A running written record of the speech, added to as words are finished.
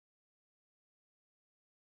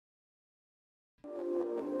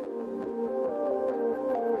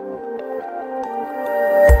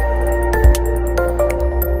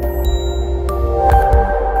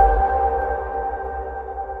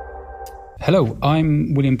Hello,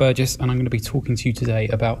 I'm William Burgess and I'm going to be talking to you today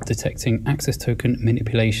about detecting access token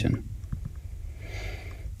manipulation.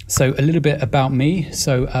 So a little bit about me.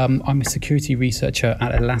 So I'm a security researcher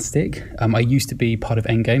at Elastic. I used to be part of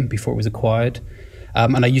Endgame before it was acquired.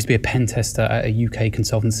 And I used to be a pen tester at a UK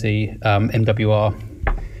consultancy, MWR,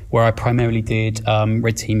 where I primarily did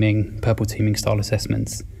red teaming, purple teaming style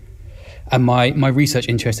assessments. And my research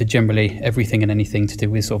interested generally everything and anything to do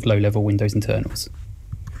with sort of low-level Windows internals.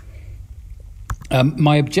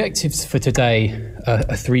 My objectives for today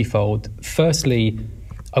are threefold. Firstly,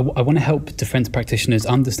 I want to help defense practitioners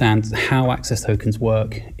understand how access tokens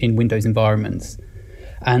work in Windows environments.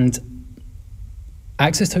 And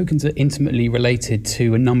access tokens are intimately related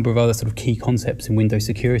to a number of other sort of key concepts in Windows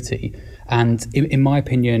security. And in my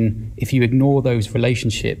opinion, if you ignore those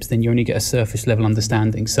relationships, then you only get a surface level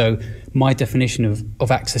understanding. So my definition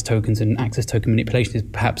of access tokens and access token manipulation is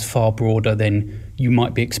perhaps far broader than you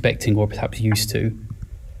might be expecting or perhaps used to.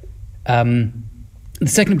 The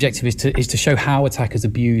second objective is to show how attackers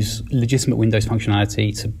abuse legitimate Windows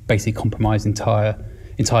functionality to basically compromise entire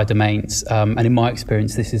domains. And in my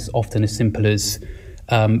experience, this is often as simple as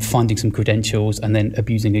finding some credentials and then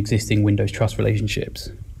abusing existing Windows trust relationships.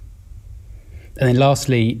 And then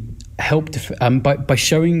lastly, help by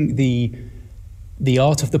showing the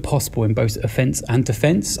art of the possible in both offense and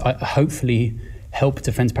defense, I hopefully help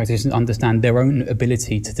defense practitioners understand their own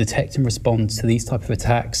ability to detect and respond to these type of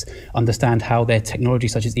attacks, understand how their technology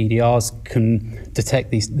such as EDRs can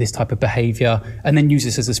detect this type of behavior, and then use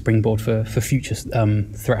this as a springboard for future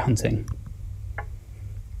threat hunting.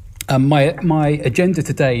 My agenda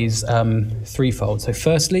today is threefold. So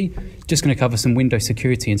firstly, just going to cover some Windows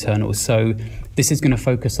security internals. So this is going to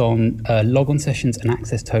focus on logon sessions and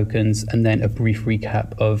access tokens, and then a brief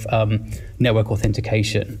recap of network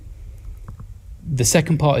authentication. The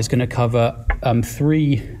second part is going to cover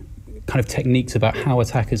three kind of techniques about how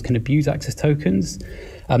attackers can abuse access tokens.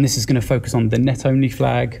 This is going to focus on the net-only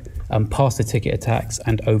flag, pass the ticket attacks,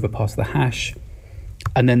 and overpass the hash.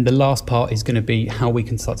 And then the last part is going to be how we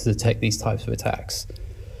can start to detect these types of attacks.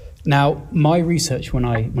 Now, my research when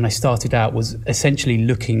I started out was essentially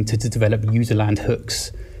looking to develop userland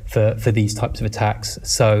hooks for these types of attacks.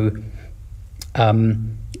 So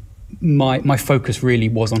my focus really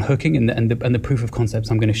was on hooking, and the proof of concepts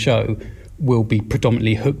I'm going to show will be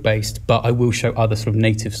predominantly hook based, but I will show other sort of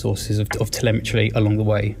native sources of telemetry along the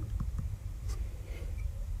way.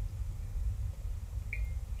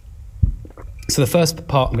 So the first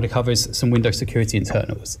part I'm going to cover is some Windows security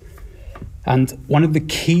internals. And one of the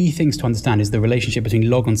key things to understand is the relationship between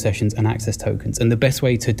logon sessions and access tokens. And the best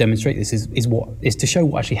way to demonstrate this is to show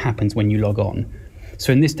what actually happens when you log on.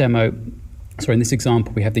 So in this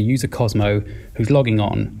example, we have the user Cosmo who's logging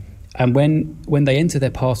on. And when they enter their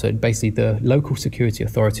password, basically the local security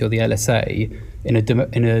authority or the LSA in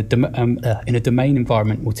a domain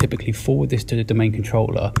environment will typically forward this to the domain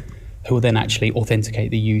controller, who will then actually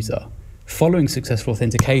authenticate the user. Following successful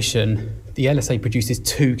authentication, the LSA produces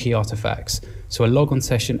two key artifacts, so a logon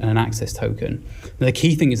session and an access token. Now, the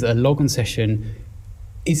key thing is that a logon session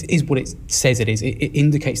is what it says it is. It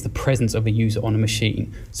indicates the presence of a user on a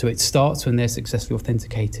machine. So it starts when they're successfully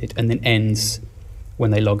authenticated and then ends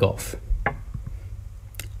when they log off.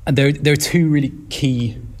 And there are two really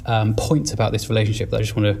key points about this relationship that I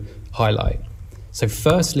just want to highlight. So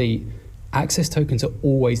firstly, access tokens are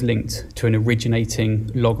always linked to an originating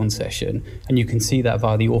logon session, and you can see that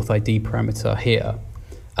via the auth ID parameter here.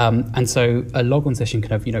 And so a logon session can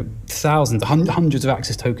have thousands, hundreds of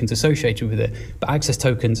access tokens associated with it, but access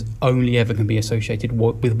tokens only ever can be associated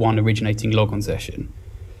with one originating logon session.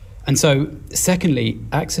 And so secondly,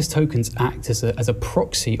 access tokens act as a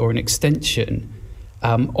proxy or an extension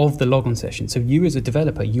of the logon session. So you as a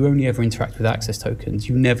developer, you only ever interact with access tokens,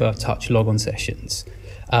 you never touch logon sessions.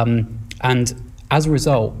 And as a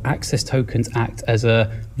result, access tokens act as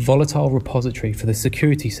a volatile repository for the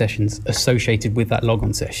security sessions associated with that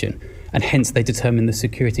logon session, and hence they determine the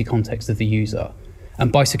security context of the user.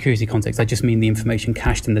 And by security context, I just mean the information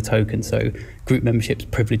cached in the token, so group memberships,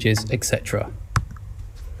 privileges, etc.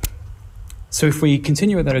 So if we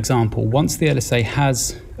continue with that example, once the LSA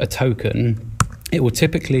has a token, it will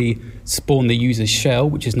typically spawn the user's shell,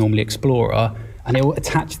 which is normally Explorer, and it will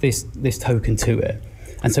attach this token to it.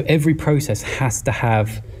 And so every process has to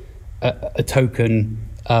have a token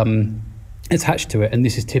attached to it, and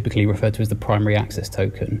this is typically referred to as the primary access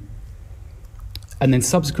token. And then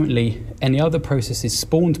subsequently, any other processes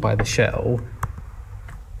spawned by the shell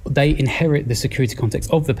they inherit the security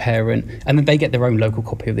context of the parent, and then they get their own local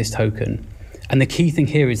copy of this token. And the key thing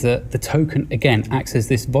here is that the token, again, acts as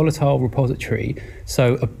this volatile repository,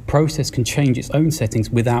 so a process can change its own settings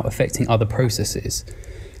without affecting other processes.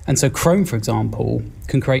 And so Chrome, for example,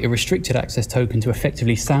 can create a restricted access token to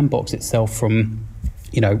effectively sandbox itself from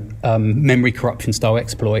memory corruption style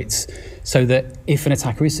exploits, so that if an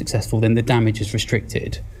attacker is successful, then the damage is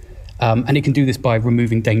restricted. And it can do this by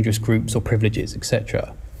removing dangerous groups or privileges,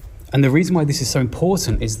 etc. And the reason why this is so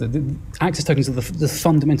important is that the access tokens are the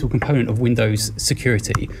fundamental component of Windows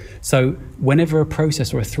security. So whenever a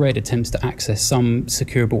process or a thread attempts to access some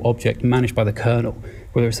secureable object managed by the kernel,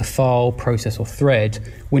 whether it's a file, process, or thread,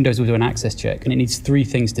 Windows will do an access check, and it needs three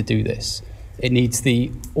things to do this. It needs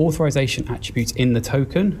the authorization attributes in the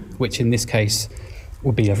token, which in this case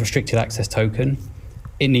would be a restricted access token.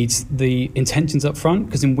 It needs the intentions up front,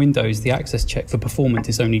 because in Windows, the access check for performance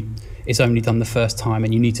is only done the first time,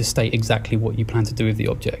 and you need to state exactly what you plan to do with the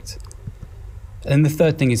object. And the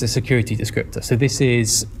third thing is a security descriptor. So this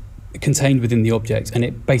is contained within the object, and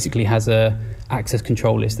it basically has a access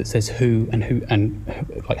control list that says who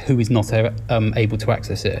is not able to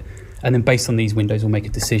access it. And then based on these, Windows will make a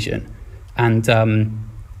decision. And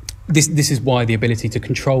this is why the ability to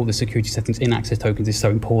control the security settings in access tokens is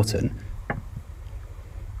so important.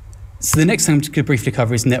 So the next thing I'm just going to briefly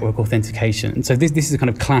cover is network authentication. So this is a kind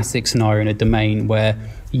of classic scenario in a domain where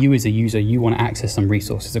you as a user, you want to access some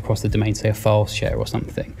resources across the domain, say a file share or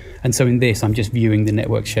something. And so in this, I'm just viewing the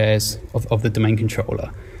network shares of the domain controller.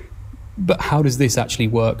 But how does this actually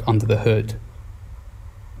work under the hood?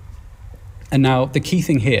 And now the key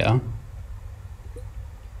thing here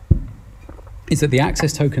is that the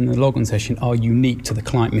access token and the logon session are unique to the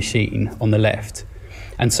client machine on the left.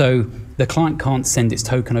 And so the client can't send its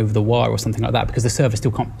token over the wire or something like that, because the server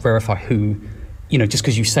still can't verify who, just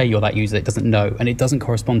because you say you're that user, it doesn't know, and it doesn't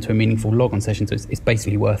correspond to a meaningful logon session, so it's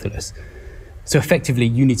basically worthless. So effectively,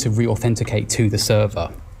 you need to re-authenticate to the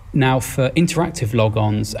server. Now, for interactive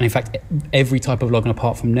logons, and in fact, every type of logon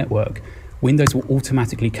apart from network, Windows will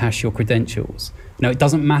automatically cache your credentials. Now, it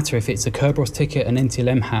doesn't matter if it's a Kerberos ticket, an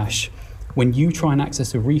NTLM hash. When you try and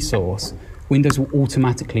access a resource, Windows will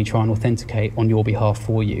automatically try and authenticate on your behalf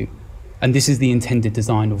for you. And this is the intended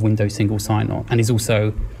design of Windows single sign-on, and is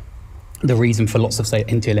also the reason for lots of, say,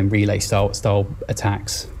 NTLM relay style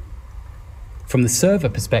attacks. From the server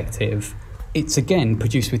perspective, it's again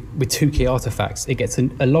produced with two key artifacts. It gets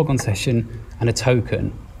a logon session and a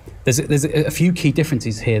token. There's a few key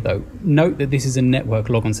differences here, though. Note that this is a network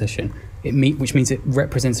logon session, which means it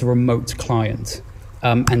represents a remote client.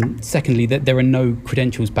 And secondly, that there are no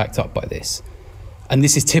credentials backed up by this. And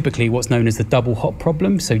this is typically what's known as the double hop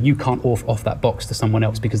problem, so you can't off that box to someone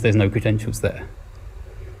else because there's no credentials there.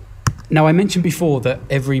 Now, I mentioned before that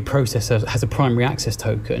every processor has a primary access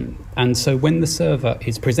token, and so when the server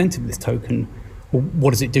is presented this token, well,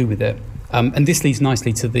 what does it do with it? And this leads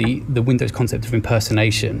nicely to the Windows concept of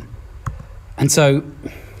impersonation. And so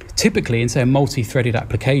typically in, say, a multi-threaded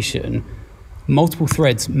application, multiple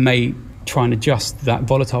threads may try and adjust that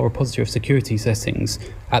volatile repository of security settings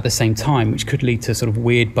at the same time, which could lead to sort of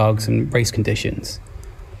weird bugs and race conditions.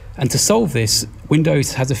 And to solve this,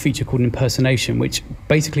 Windows has a feature called impersonation, which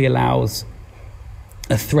basically allows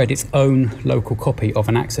a thread its own local copy of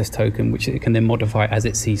an access token, which it can then modify as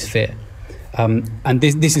it sees fit. And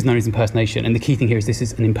this is known as impersonation. And the key thing here is this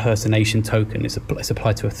is an impersonation token. It's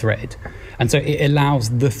applied to a thread. And so it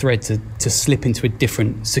allows the thread to slip into a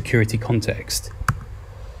different security context.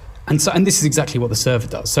 And this is exactly what the server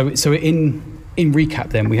does. So in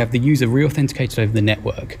recap then, we have the user re-authenticated over the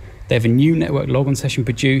network. They have a new network logon session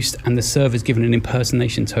produced, and the server is given an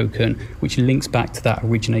impersonation token, which links back to that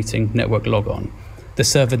originating network logon. The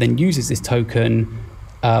server then uses this token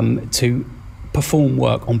to perform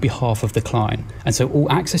work on behalf of the client. And so all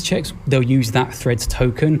access checks, they'll use that thread's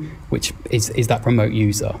token, which is that remote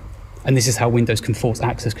user. And this is how Windows can force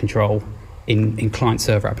access control in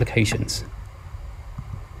client-server applications.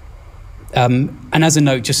 And as a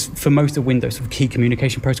note, just for most of Windows sort of key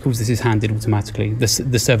communication protocols, this is handled automatically. The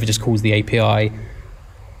server just calls the API,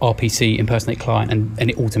 RPC, impersonate client, and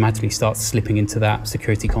it automatically starts slipping into that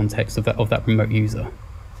security context of that remote user.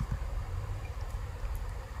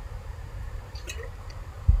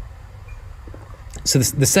 So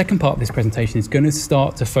the second part of this presentation is going to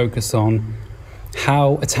start to focus on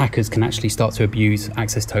how attackers can actually start to abuse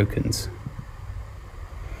access tokens.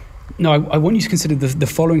 Now, I want you to consider the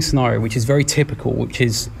following scenario, which is very typical, which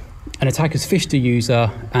is an attacker's phished a user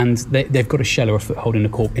and they've got a shell or a foothold in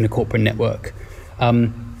a corporate network.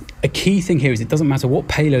 a key thing here is it doesn't matter what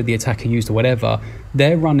payload the attacker used or whatever,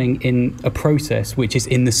 they're running in a process which is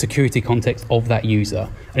in the security context of that user.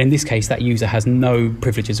 And in this case, that user has no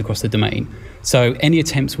privileges across the domain. So any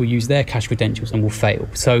attempts will use their cache credentials and will fail.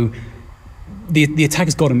 So the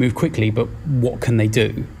attacker's got to move quickly, but what can they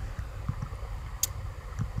do?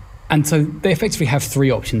 And so they effectively have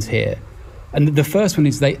three options here. And the first one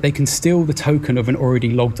is they can steal the token of an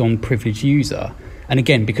already logged on privileged user. And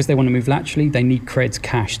again, because they want to move laterally, they need creds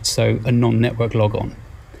cached, so a non-network logon.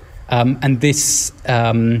 And this,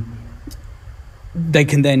 they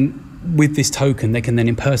can then, with this token, they can then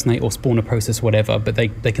impersonate or spawn a process or whatever, but they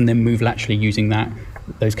can then move laterally using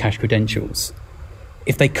those cache credentials.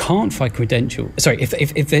 If they can't find credentials, sorry, if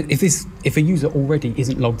a user already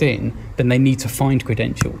isn't logged in, then they need to find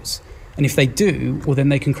credentials. And if they do, well, then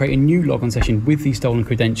they can create a new logon session with these stolen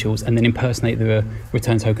credentials and then impersonate the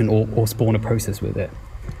return token or spawn a process with it.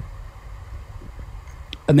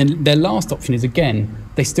 And then their last option is, again,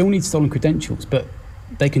 they still need stolen credentials, but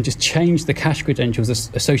they can just change the cache credentials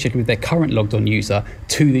associated with their current logged on user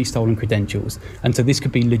to these stolen credentials. And so this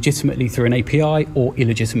could be legitimately through an API or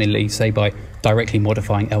illegitimately, say, by directly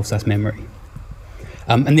modifying LSAS memory.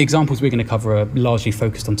 And the examples we're going to cover are largely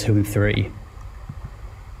focused on 2 and 3.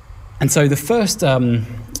 And so the first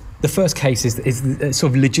case is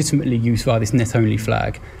sort of legitimately used via this net-only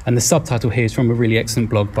flag. And the subtitle here is from a really excellent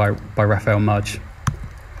blog by Raphael Mudge.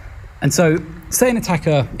 And so say an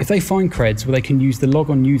attacker, if they find creds, well, they can use the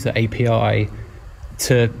logon user API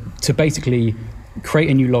to basically create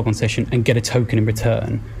a new logon session and get a token in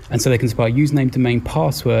return. And so they can supply a username, domain,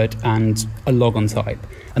 password, and a logon type.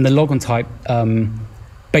 And the logon type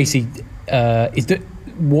basically is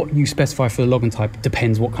what you specify for the logon type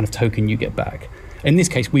depends what kind of token you get back. In this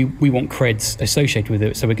case, we want creds associated with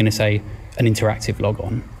it, so we're going to say an interactive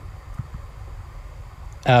logon.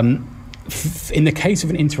 In the case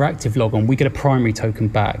of an interactive logon, we get a primary token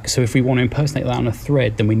back. So if we want to impersonate that on a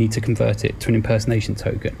thread, then we need to convert it to an impersonation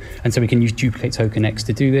token. And so we can use duplicate token X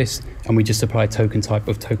to do this, and we just apply a token type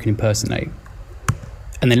of token impersonate.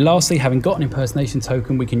 And then lastly, having got an impersonation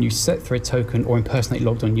token, we can use set thread token or impersonate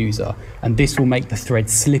logged on user. And this will make the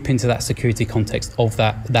thread slip into that security context of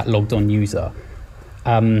that logged on user.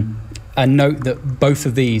 And note that both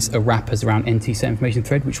of these are wrappers around NT set information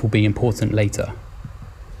thread, which will be important later.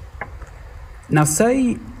 Now,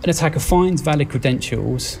 say an attacker finds valid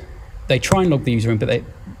credentials, they try and log the user in, but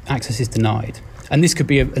access is denied. And this could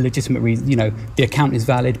be a legitimate reason, the account is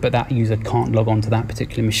valid, but that user can't log on to that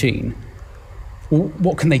particular machine. Well,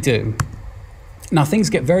 what can they do? Now, things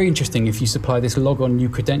get very interesting if you supply this logon new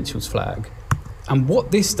credentials flag. And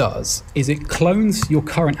what this does is it clones your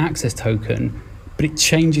current access token, but it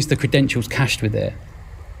changes the credentials cached with it.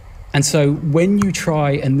 And so when you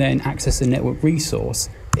try and then access a network resource,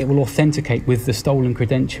 it will authenticate with the stolen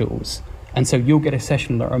credentials. And so you'll get a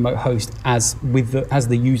session on a remote host as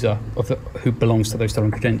the user who belongs to those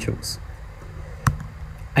stolen credentials.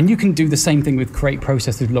 And you can do the same thing with create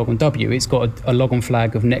process with logon W. It's got a logon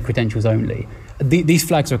flag of net credentials only. These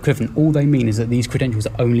flags are equivalent. All they mean is that these credentials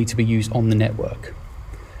are only to be used on the network.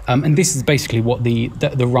 And this is basically what the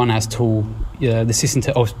run as tool,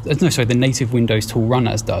 the native Windows tool run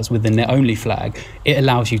as does with the net only flag. It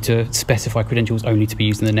allows you to specify credentials only to be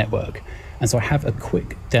used in the network. And so I have a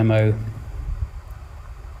quick demo.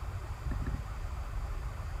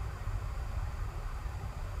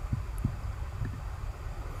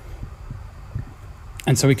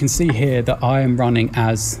 And so we can see here that I am running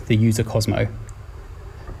as the user Cosmo.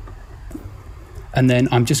 And then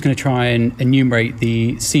I'm just going to try and enumerate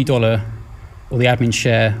the $C or the admin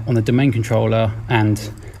share on the domain controller,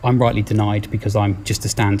 and I'm rightly denied because I'm just a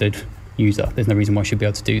standard user. There's no reason why I should be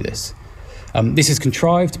able to do this. This is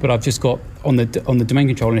contrived, but I've just got on the domain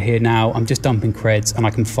controller here now, I'm just dumping creds and I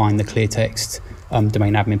can find the clear text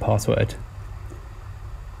domain admin password.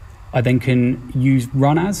 I then can use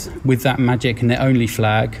run as with that magic net only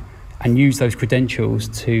flag and use those credentials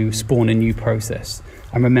to spawn a new process.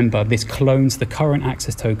 And remember, this clones the current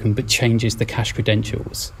access token but changes the cache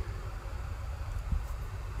credentials.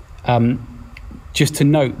 Just to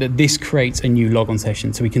note that this creates a new logon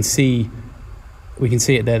session. So we can see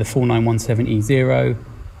it there, the 4917E0,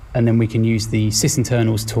 and then we can use the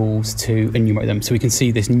sysinternals tools to enumerate them. So we can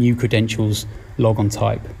see this new credentials logon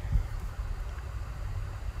type.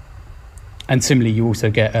 And similarly, you also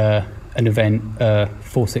get an event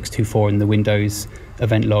 4624 in the Windows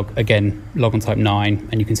event log. Again, logon type 9,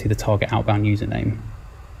 and you can see the target outbound username.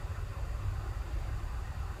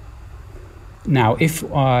 Now, if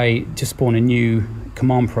I just spawn a new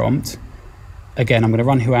command prompt, again, I'm going to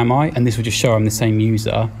run who am I, and this will just show I'm the same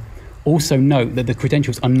user. Also note that the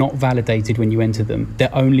credentials are not validated when you enter them.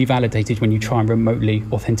 They're only validated when you try and remotely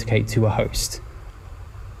authenticate to a host.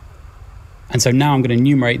 And so now I'm going to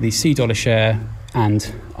enumerate the $C share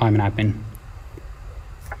and I'm an admin.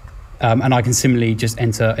 And I can similarly just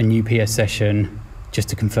enter a new PS session just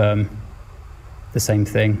to confirm the same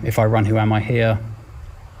thing. If I run who am I here,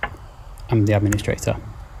 I'm the administrator.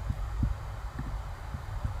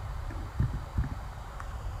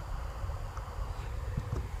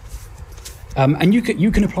 And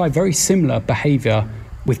you can apply very similar behavior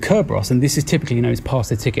with Kerberos, and this is typically known as pass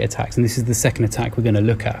the ticket attacks, and this is the second attack we're going to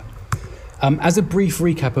look at. As a brief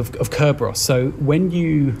recap of Kerberos, so when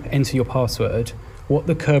you enter your password, what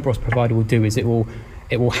the Kerberos provider will do is it will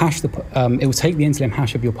hash it will take the NTLM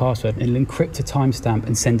hash of your password and it'll encrypt a timestamp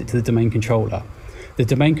and send it to the domain controller. The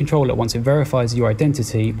domain controller, once it verifies your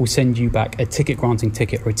identity, will send you back a ticket granting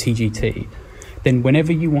ticket or a TGT. Then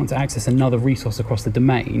whenever you want to access another resource across the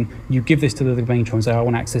domain, you give this to the domain controller and say, I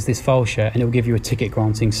want to access this file share, and it will give you a ticket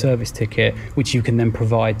granting service ticket, which you can then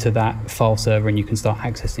provide to that file server and you can start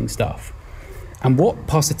accessing stuff. And what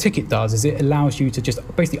pass the ticket does is it allows you to just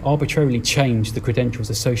basically arbitrarily change the credentials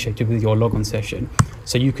associated with your logon session.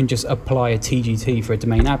 So you can just apply a TGT for a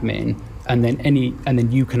domain admin, and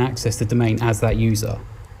then you can access the domain as that user.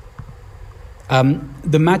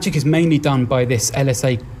 The magic is mainly done by this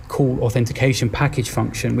LSA call authentication package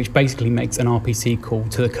function, which basically makes an RPC call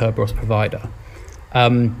to the Kerberos provider.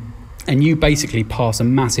 And you basically pass a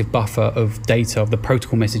massive buffer of data of the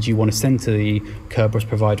protocol message you want to send to the Kerberos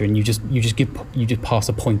provider, and you just pass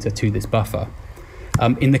a pointer to this buffer.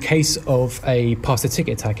 In the case of a pass the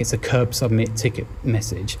ticket attack, it's a Kerb submit ticket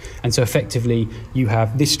message, and so effectively you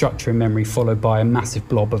have this structure in memory followed by a massive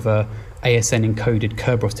blob of a ASN encoded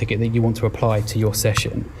Kerberos ticket that you want to apply to your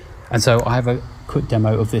session. And so I have a quick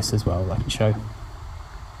demo of this as well that I can show.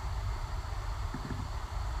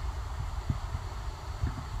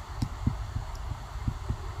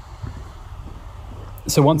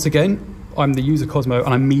 So once again, I'm the user Cosmo,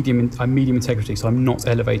 and I'm medium integrity, so I'm not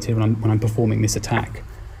elevated when I'm performing this attack.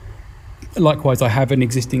 Likewise, I have an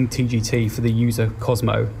existing TGT for the user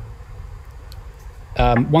Cosmo.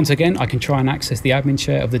 Once again, I can try and access the admin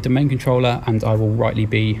share of the domain controller, and I will rightly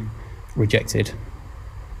be rejected.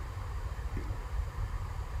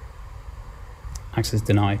 Access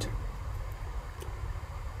denied.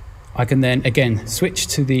 I can then again switch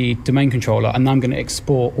to the domain controller, and I'm going to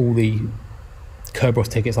export all the Kerberos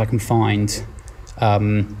tickets I can find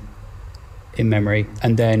in memory,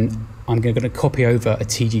 and then I'm going to copy over a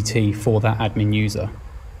TGT for that admin user.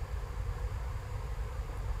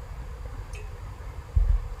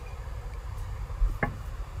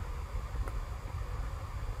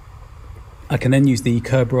 I can then use the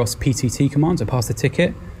Kerberos PTT command to pass the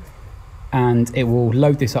ticket, and it will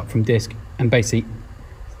load this up from disk and basically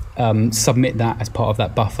submit that as part of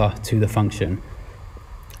that buffer to the function.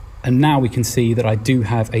 And now we can see that I do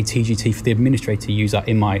have a TGT for the administrator user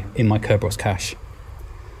in my Kerberos cache.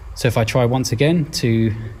 So if I try once again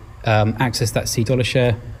to access that $C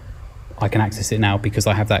share, I can access it now because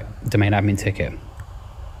I have that domain admin ticket.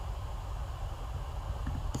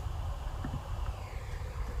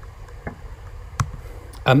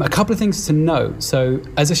 A couple of things to note. So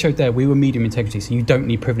as I showed there, we were medium integrity, so you don't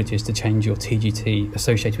need privileges to change your TGT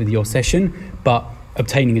associated with your session, but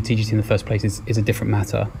obtaining a TGT in the first place is a different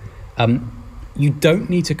matter. You don't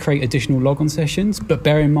need to create additional logon sessions, but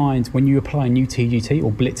bear in mind when you apply a new TGT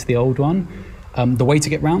or blitz the old one, the way to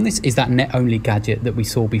get around this is that net-only gadget that we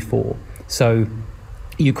saw before. So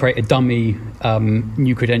you create a dummy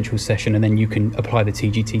new credentials session, and then you can apply the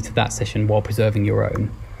TGT to that session while preserving your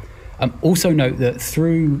own. Also note that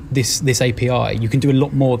through this API, you can do a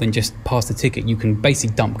lot more than just pass the ticket. You can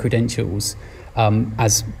basically dump credentials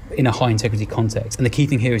as in a high integrity context. And the key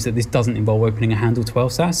thing here is that this doesn't involve opening a handle to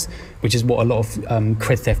LSAS, which is what a lot of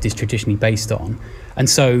cred theft is traditionally based on. And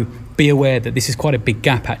so be aware that this is quite a big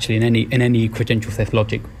gap actually in any credential theft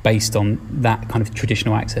logic based on that kind of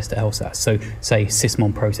traditional access to LSAS. So say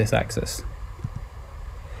sysmon process access.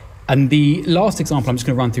 And the last example I'm just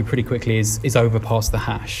going to run through pretty quickly is over pass the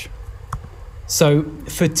hash. So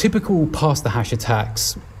for typical pass the hash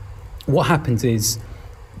attacks, what happens is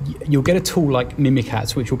you'll get a tool like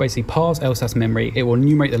Mimikatz, which will basically parse LSAS memory, it will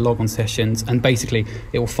enumerate the logon sessions, and basically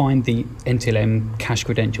it will find the NTLM cache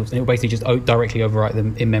credentials, and it will basically just directly overwrite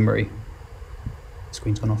them in memory.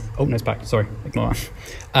 Screen's gone off. Oh, no, it's back. Sorry, ignore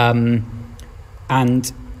that.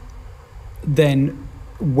 And then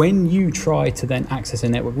when you try to then access a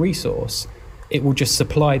network resource, it will just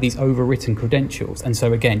supply these overwritten credentials. And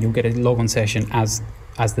so again, you'll get a logon session as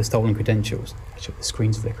the stolen credentials. Actually, the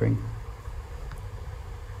screen's flickering.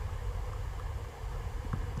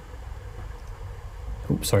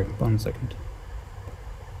 oops, sorry, 1 second.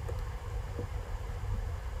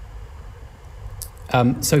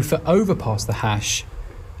 So for overpass the hash,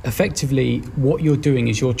 effectively what you're doing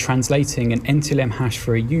is you're translating an NTLM hash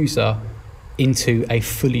for a user into a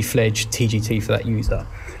fully fledged TGT for that user.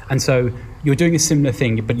 And so you're doing a similar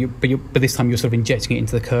thing, but this time you're sort of injecting it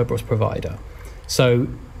into the Kerberos provider. So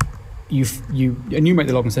you enumerate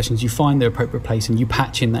the logon sessions, you find the appropriate place, and you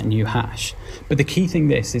patch in that new hash. But the key thing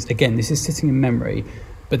this is sitting in memory.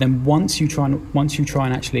 But then once you try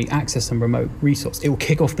and actually access some remote resource, it will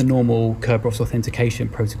kick off the normal Kerberos authentication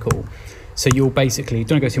protocol. So you'll basically,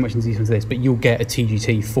 don't go too much into detail into this, but you'll get a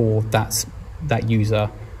TGT for that user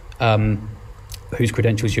whose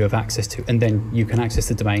credentials you have access to, and then you can access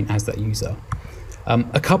the domain as that user.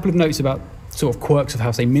 A couple of notes about sort of quirks of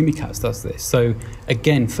how, say, Mimikatz does this. So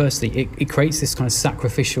again, firstly, it creates this kind of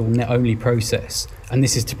sacrificial net-only process, and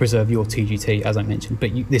this is to preserve your TGT, as I mentioned,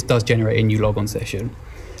 but this does generate a new logon session.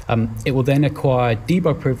 It will then acquire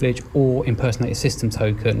debug privilege or impersonate a system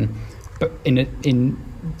token, but in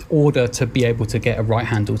order to be able to get a right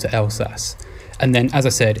handle to LSAS. And then, as I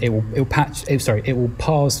said, it will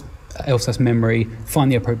parse LSAS memory,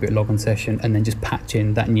 find the appropriate logon session, and then just patch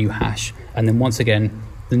in that new hash. And then once again,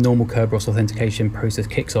 the normal Kerberos authentication process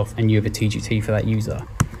kicks off, and you have a TGT for that user.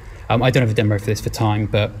 I don't have a demo for this for time,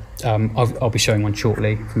 but I'll be showing one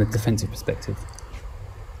shortly from a defensive perspective.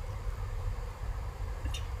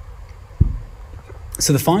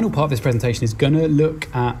 So the final part of this presentation is going to look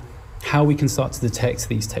at how we can start to detect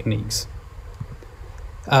these techniques.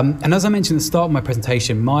 And as I mentioned at the start of my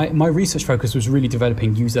presentation, my research focus was really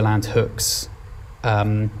developing userland hooks.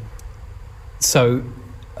 So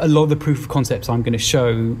a lot of the proof of concepts I'm going to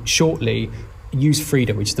show shortly use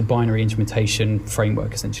Frida, which is the binary instrumentation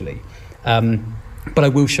framework, essentially. But I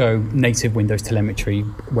will show native Windows telemetry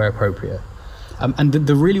where appropriate. And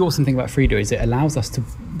the really awesome thing about Frida is it allows us to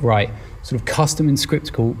write sort of custom and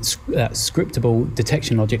scriptable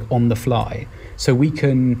detection logic on the fly. So we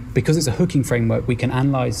can, because it's a hooking framework, we can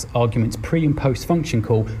analyze arguments pre and post function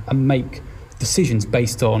call and make decisions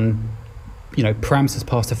based on, parameters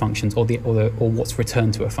passed to functions or what's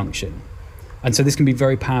returned to a function. And so this can be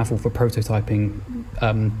very powerful for prototyping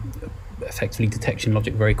effectively detection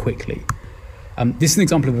logic very quickly. This is an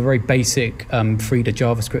example of a very basic Frida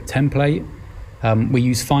JavaScript template. We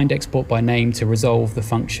use find export by name to resolve the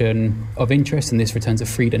function of interest, and this returns a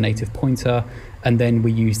Frida native pointer. And then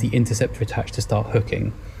we use the interceptor attach to start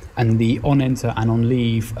hooking. And the on enter and on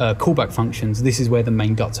leave callback functions, this is where the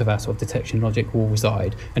main guts of our sort of detection logic will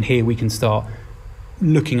reside. And here we can start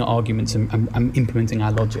looking at arguments and implementing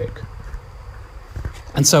our logic.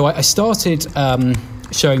 And so I started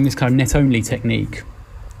showing this kind of net-only technique.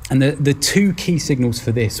 And the two key signals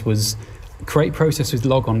for this was create process with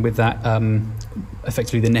logon with that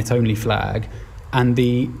effectively the net-only flag, and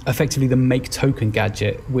effectively the make token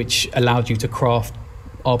gadget, which allowed you to craft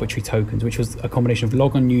arbitrary tokens, which was a combination of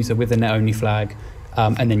logon user with a net-only flag,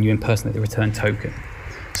 and then you impersonate the return token.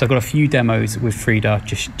 So I've got a few demos with Frida,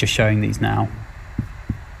 just showing these now.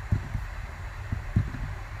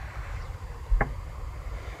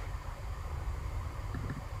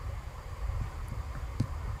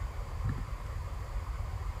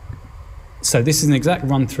 So this is an exact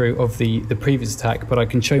run through of the previous attack, but I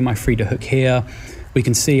can show my Frida hook here. We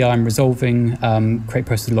can see I'm resolving create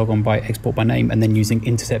process logon by export by name and then using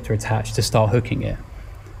interceptor attach to start hooking it.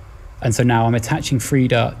 And so now I'm attaching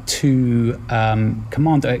Frida to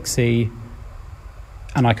command.exe,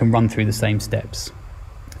 and I can run through the same steps.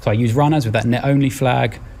 So I use run as with that net only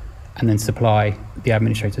flag and then supply the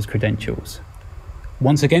administrator's credentials.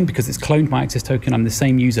 Once again, because it's cloned my access token, I'm the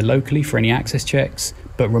same user locally for any access checks,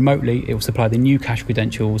 but remotely it will supply the new cache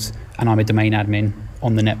credentials, and I'm a domain admin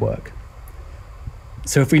on the network.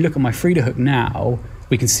 So if we look at my Frida hook now,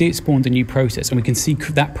 we can see it spawned a new process, and we can see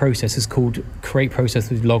that process is called create process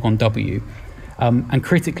with logon W. And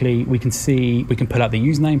critically, we can pull out the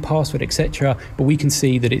username, password, etc., but we can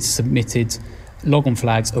see that it's submitted logon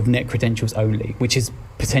flags of net credentials only, which is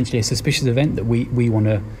potentially a suspicious event that we want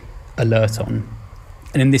to alert on.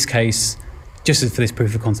 And in this case, just as for this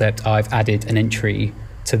proof of concept, I've added an entry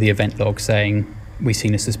to the event log saying we've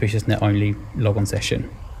seen a suspicious net-only logon session.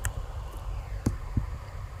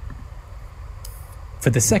 For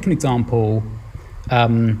the second example,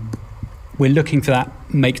 we're looking for that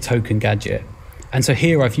make token gadget. And so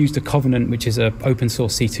here I've used a Covenant, which is an open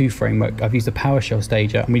source C2 framework. I've used a PowerShell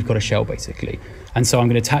stager, and we've got a shell basically. And so I'm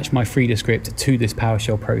going to attach my Frida script to this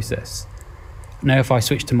PowerShell process. Now, if I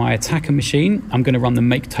switch to my attacker machine, I'm going to run the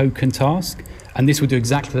make token task, and this will do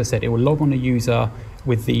exactly what I said. It will log on a user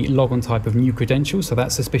with the logon type of new credentials, so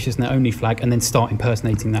that's suspicious net only flag, and then start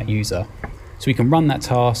impersonating that user. So we can run that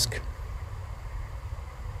task,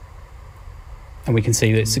 and we can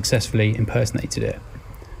see that it successfully impersonated it.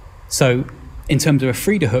 So in terms of a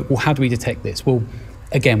Frida hook, well, how do we detect this? Well,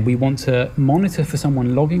 again, we want to monitor for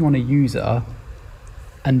someone logging on a user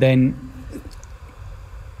and then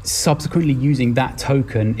subsequently using that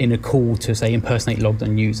token in a call to, say, impersonate logged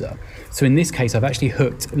on user. So in this case, I've actually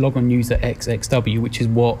hooked logon user XXW, which is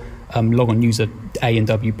what logon user A and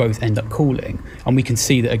W both end up calling. And we can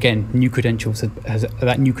see that, again, new credentials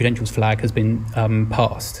that new credentials flag has been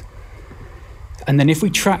passed. And then if we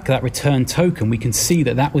track that return token, we can see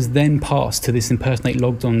that that was then passed to this impersonate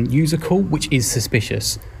logged on user call, which is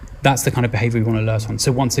suspicious. That's the kind of behavior we want to alert on.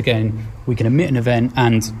 So once again, we can emit an event,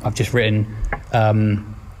 and I've just written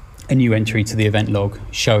a new entry to the event log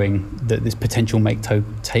showing that this potential make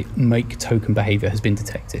token behavior has been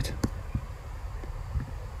detected.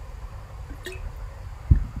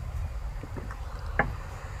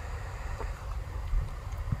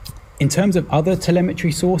 In terms of other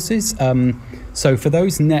telemetry sources, so for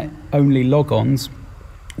those net-only logons,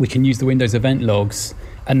 we can use the Windows event logs,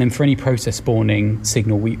 and then for any process spawning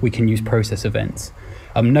signal, we can use process events.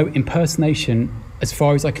 Note, impersonation, as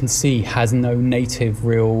far as I can see, has no native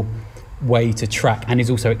real way to track and is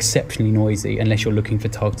also exceptionally noisy unless you're looking for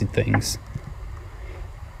targeted things.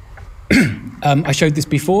 I showed this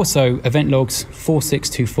before, so event logs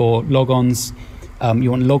 4624 logons. You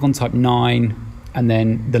want logon type 9, and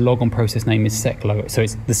then the logon process name is sec-logon, so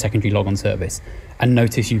it's the secondary logon service. And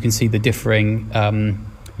notice you can see the differing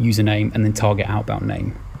username and then target outbound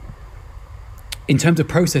name. In terms of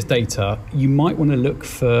process data, you might want to look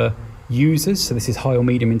for users, so this is high or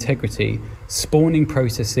medium integrity, spawning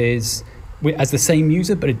processes as the same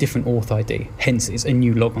user but a different auth ID. Hence, it's a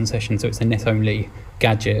new logon session, so it's a net-only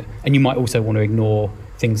gadget. And you might also want to ignore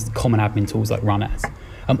things, common admin tools like run as.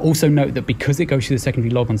 Also note that because it goes through the secondary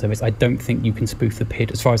logon service, I don't think you can spoof the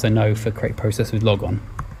PID, as far as I know, for create process with logon.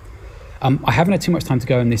 I haven't had too much time to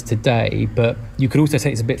go on this today, but you could also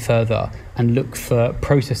take this a bit further and look for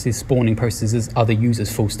processes spawning processes as other users,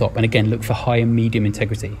 full stop. And again, look for high and medium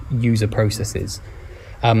integrity user processes.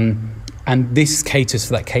 And this caters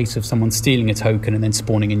for that case of someone stealing a token and then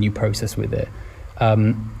spawning a new process with it.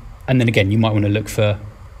 And then again, you might want to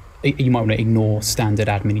ignore standard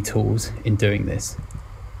admin tools in doing this.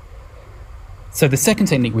 So the second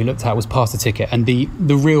technique we looked at was pass the ticket, and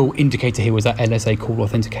the real indicator here was that LSA call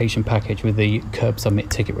authentication package with the curb submit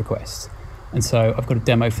ticket request. And so I've got a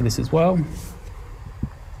demo for this as well.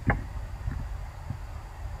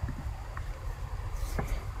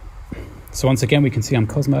 So once again, we can see I'm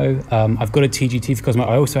Cosmo. I've got a TGT for Cosmo.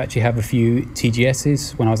 I also actually have a few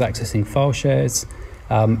TGSs when I was accessing file shares,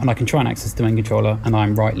 and I can try and access the domain controller, and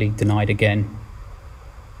I'm rightly denied again.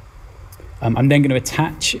 I'm then going to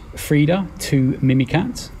attach Frida to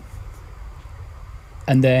Mimikat,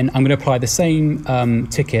 and then I'm going to apply the same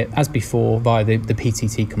ticket as before via the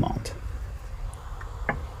PTT command.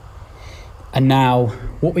 And now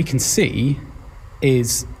what we can see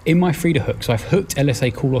is in my Frida hook, so I've hooked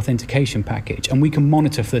LSA call authentication package, and we can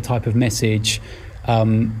monitor for the type of message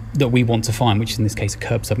that we want to find, which is in this case a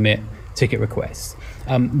curb submit ticket request.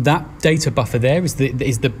 That data buffer there is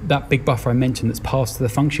that big buffer I mentioned that's passed to the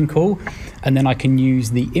function call, and then I can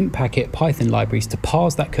use the imp packet Python libraries to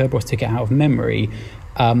parse that Kerberos ticket out of memory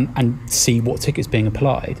and see what ticket's being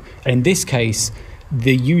applied. And in this case,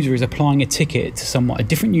 the user is applying a ticket to a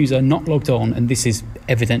different user not logged on, and this is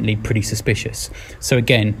evidently pretty suspicious. So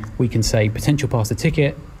again, we can say potential pass the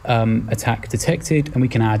ticket, attack detected, and we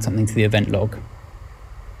can add something to the event log.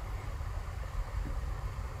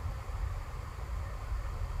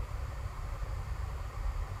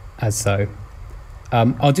 As so.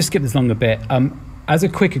 I'll just skip this longer bit. As a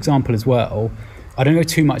quick example as well, I don't go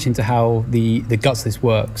too much into how the guts of this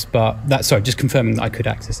works, but just confirming that I could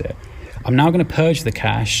access it. I'm now going to purge the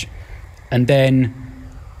cache, and then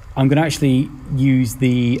I'm going to actually use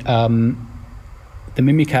the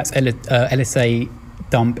Mimikat's LSA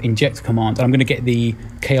dump inject command, and I'm going to get the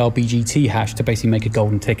KRBGT hash to basically make a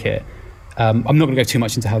golden ticket. I'm not going to go too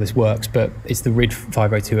much into how this works, but it's the RID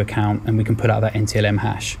 502 account, and we can put out that NTLM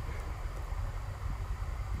hash.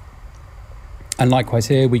 And likewise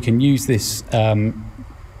here, we can use this, the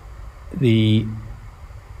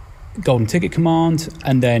golden ticket command,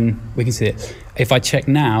 and then we can see it. If I check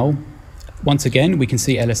now, once again, we can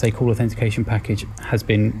see LSA call authentication package has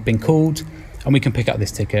been called, and we can pick up this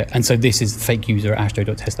ticket. And so this is fake user at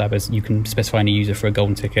astro.testlab, as you can specify any user for a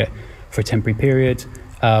golden ticket for a temporary period.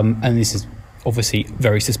 And this is obviously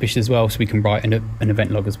very suspicious as well, so we can write an event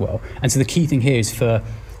log as well. And so the key thing here is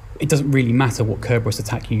it doesn't really matter what Kerberos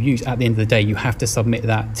attack you use. At the end of the day, you have to submit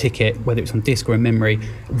that ticket, whether it's on disk or in memory,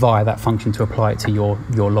 via that function to apply it to your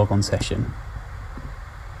logon session.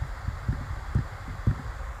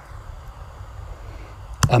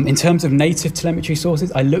 In terms of native telemetry sources,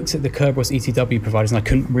 I looked at the Kerberos ETW providers and I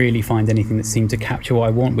couldn't really find anything that seemed to capture what I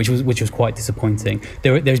want, which was quite disappointing.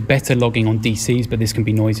 There's better logging on DCs, but this can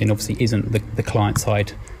be noisy and obviously isn't the client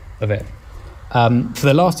side of it. For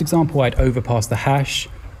the last example, I'd overpass the hash.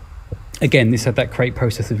 Again, this had that create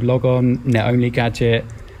process of logon, net only gadget.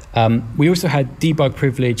 We also had debug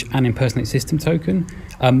privilege and impersonate system token.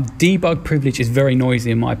 Debug privilege is very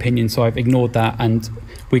noisy in my opinion, so I've ignored that, and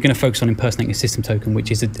we're going to focus on impersonating a system token, which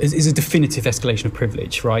is a definitive escalation of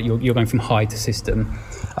privilege, right? You're going from high to system.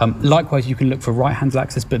 Likewise, you can look for right-handed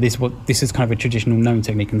access, but this is kind of a traditional known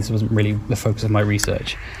technique, and this wasn't really the focus of my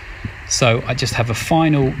research. So I just have a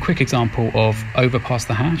final quick example of overpass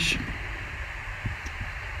the hash.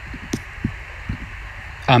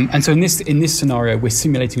 And so in this scenario, we're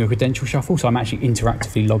simulating a credential shuffle. So I'm actually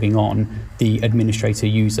interactively logging on the administrator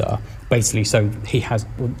user, basically. So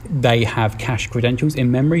they have cached credentials in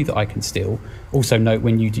memory that I can steal. Also note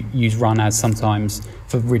when you use run as, sometimes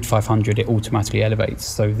for RID 500, it automatically elevates.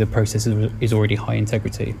 So the process is already high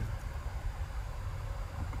integrity.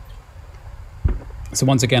 So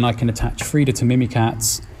once again, I can attach Frida to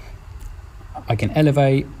Mimikatz. I can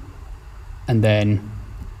elevate, and then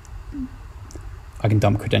I can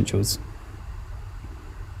dump credentials.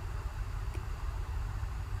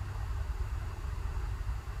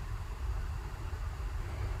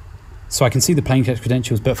 So I can see the plain text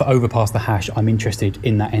credentials, but for overpass the hash, I'm interested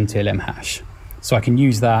in that NTLM hash. So I can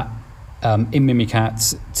use that in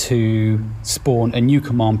Mimikatz to spawn a new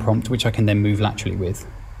command prompt, which I can then move laterally with.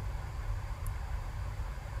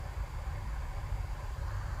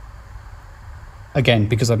 Again,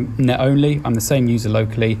 because I'm net only, I'm the same user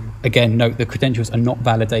locally. Again, note the credentials are not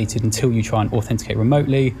validated until you try and authenticate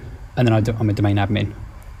remotely, and then I'm a domain admin.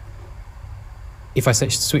 If I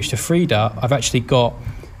switch to Frida, I've actually got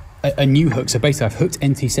a new hook. So basically I've hooked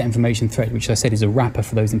NT set information thread, which I said is a wrapper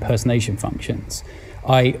for those impersonation functions.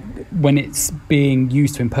 When it's being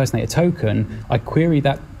used to impersonate a token, I query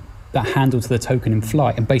that handle to the token in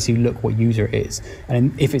flight and basically look what user it is.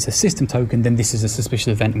 And if it's a system token, then this is a suspicious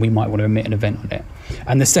event and we might want to emit an event on it.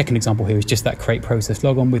 And the second example here is just that create process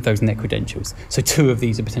logon with those net credentials. So two of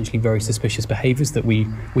these are potentially very suspicious behaviors that we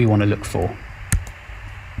want to look for.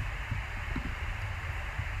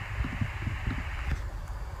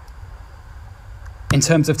 In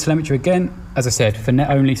terms of telemetry, again, as I said, for net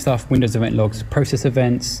only stuff, Windows event logs, process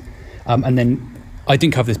events, and then I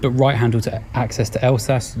didn't cover this, but right handle to access to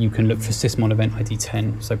LSAS, you can look for sysmon event ID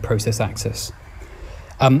 10, so process access.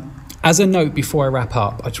 As a note, before I wrap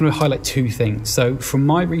up, I just want to highlight two things. So from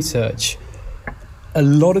my research, a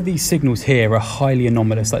lot of these signals here are highly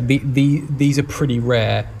anomalous. Like these are pretty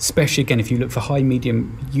rare, especially again, if you look for high,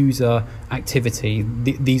 medium user activity,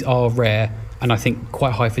 these are rare, and I think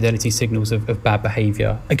quite high fidelity signals of bad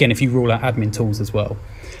behavior. Again, if you rule out admin tools as well.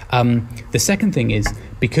 The second thing is,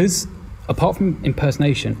 because apart from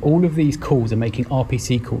impersonation, all of these calls are making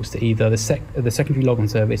RPC calls to either the secondary logon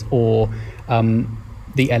service or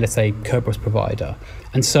the LSA Kerberos provider.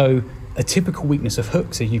 And so a typical weakness of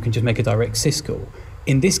hooks is you can just make a direct syscall.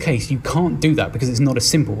 In this case, you can't do that because it's not as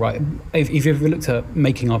simple, right? If you've ever looked at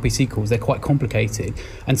making RPC calls, they're quite complicated.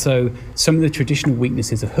 And so some of the traditional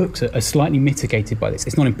weaknesses of hooks are slightly mitigated by this.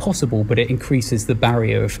 It's not impossible, but it increases the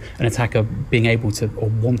barrier of an attacker being able to or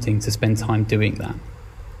wanting to spend time doing that.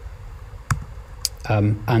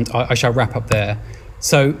 And I shall wrap up there.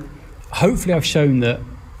 So hopefully I've shown that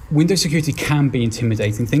Windows security can be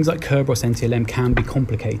intimidating. Things like Kerberos NTLM can be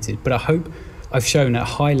complicated, but I hope I've shown at a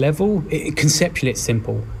high level, conceptually it's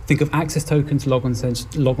simple. Think of access tokens, logon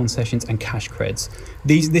sessions, and cache creds.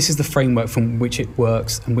 This is the framework from which it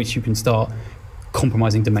works and which you can start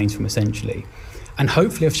compromising domains from essentially. And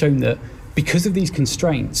hopefully I've shown that because of these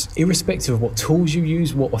constraints, irrespective of what tools you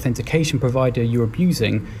use, what authentication provider you're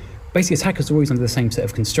abusing, basically attackers are always under the same set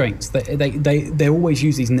of constraints. They always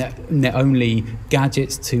use these net-only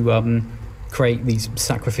gadgets to create these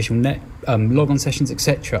sacrificial logon sessions,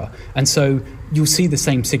 etc. And so you'll see the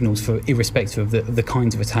same signals for irrespective of the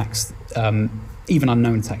kinds of attacks, even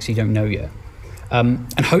unknown attacks you don't know yet.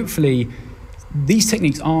 And hopefully these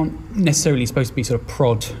techniques aren't necessarily supposed to be sort of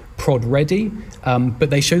prod ready, but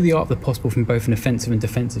they show the art of the possible from both an offensive and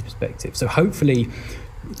defensive perspective. So hopefully,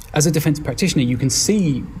 as a defense practitioner, you can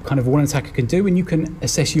see kind of what an attacker can do, and you can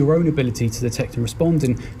assess your own ability to detect and respond,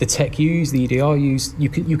 and the tech you use, the EDR use, you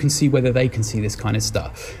can see whether they can see this kind of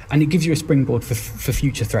stuff. And it gives you a springboard for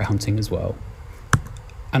future threat hunting as well.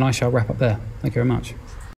 And I shall wrap up there. Thank you very much.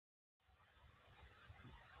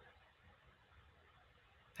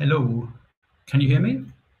 Hello, can you hear me?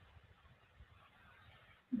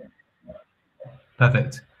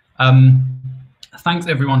 Perfect. Thanks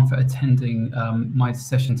everyone for attending my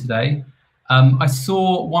session today. I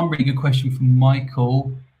saw one really good question from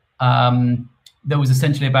Michael that was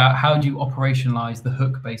essentially about how do you operationalize the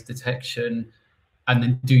hook-based detection, and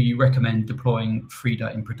then do you recommend deploying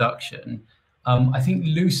Frida in production? I think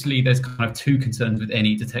loosely there's kind of two concerns with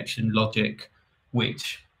any detection logic,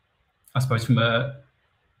 which I suppose from a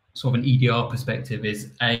sort of an EDR perspective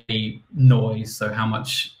is a noise, so how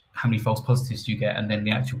many false positives do you get, and then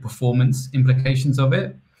the actual performance implications of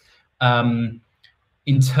it.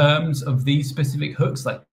 In terms of these specific hooks,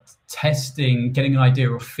 like testing, getting an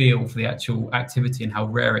idea or feel for the actual activity and how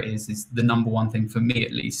rare it is the number one thing for me,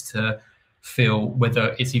 at least, to feel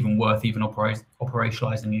whether it's even worth even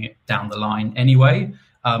operationalizing it down the line anyway.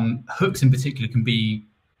 Hooks in particular can be,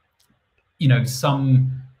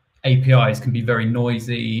 some APIs can be very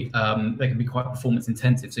noisy. They can be quite performance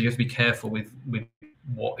intensive. So you have to be careful with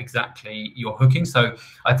what exactly you're hooking. So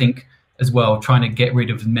I think as well, trying to get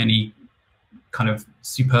rid of as many kind of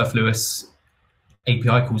superfluous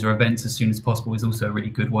API calls or events as soon as possible is also a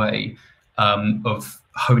really good way of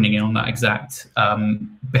honing in on that exact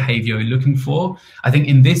behavior you're looking for. I think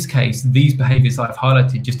in this case, these behaviors I've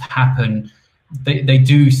highlighted just happen. They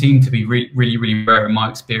do seem to be really rare in my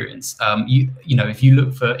experience. If you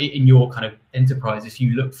look for in your kind of enterprise, if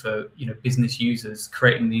you look for business users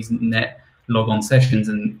creating these net logon sessions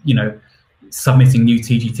and submitting new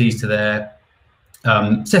TGTs to their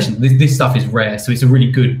session, this stuff is rare, so it's a really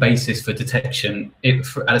good basis for detection at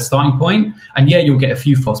a starting point. And yeah, you'll get a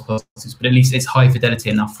few false positives, but at least it's high fidelity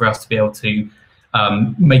enough for us to be able to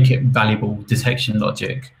make it valuable detection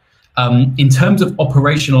logic. In terms of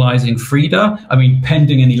operationalizing Frida, I mean,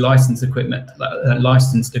 pending any licensed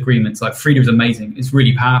agreements, like Frida is amazing. It's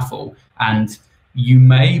really powerful, and you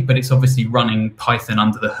may, but it's obviously running Python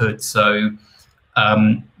under the hood, so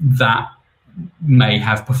that may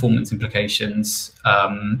have performance implications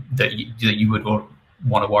that you would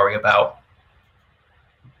want to worry about.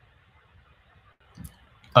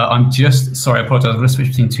 I'm just, sorry, I apologize, I'm going to switch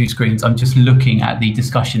between two screens. I'm just looking at the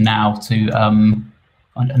discussion now to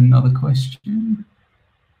find another question.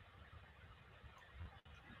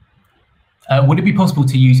 Would it be possible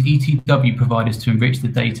to use ETW providers to enrich the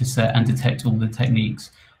data set and detect all the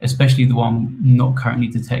techniques, especially the one not currently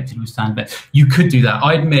detected with standard? You could do that.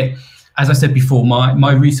 I admit, as I said before,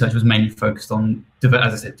 my research was mainly focused on,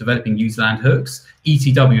 as I said, developing userland hooks.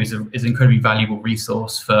 ETW is an incredibly valuable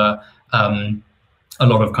resource for a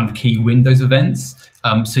lot of kind of key Windows events.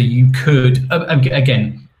 So you could,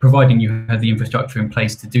 again, providing you have the infrastructure in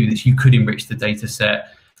place to do this, you could enrich the data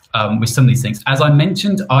set with some of these things. As I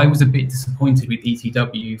mentioned, I was a bit disappointed with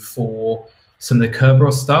ETW for some of the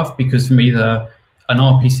Kerberos stuff, because from either an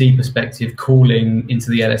RPC perspective, calling into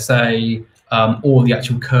the LSA, or the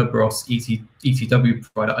actual Kerberos ETW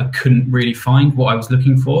provider, I couldn't really find what I was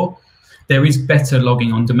looking for. There is better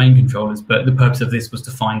logging on domain controllers, but the purpose of this was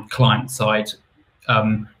to find client-side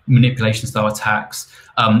manipulation style attacks.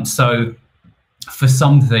 So for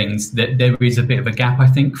some things, there is a bit of a gap, I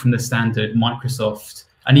think, from the standard Microsoft,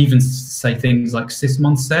 and even say things like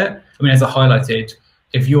sysmon set. I mean, as I highlighted,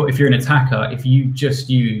 if you're an attacker, if you just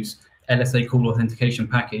use LSA call authentication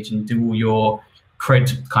package and do all your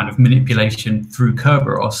cred kind of manipulation through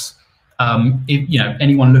Kerberos,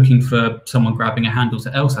 anyone looking for someone grabbing a handle to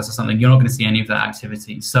LSAS or something, you're not going to see any of that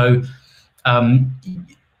activity. So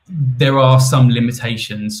there are some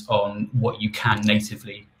limitations on what you can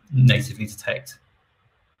natively detect.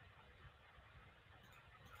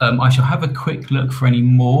 I shall have a quick look for any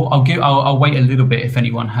more. I'll wait a little bit if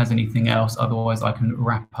anyone has anything else. Otherwise, I can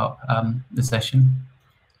wrap up the session.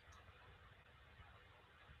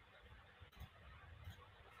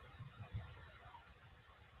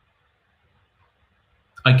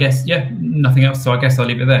 I guess, yeah, nothing else. So I guess I'll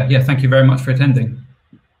leave it there. Yeah, thank you very much for attending.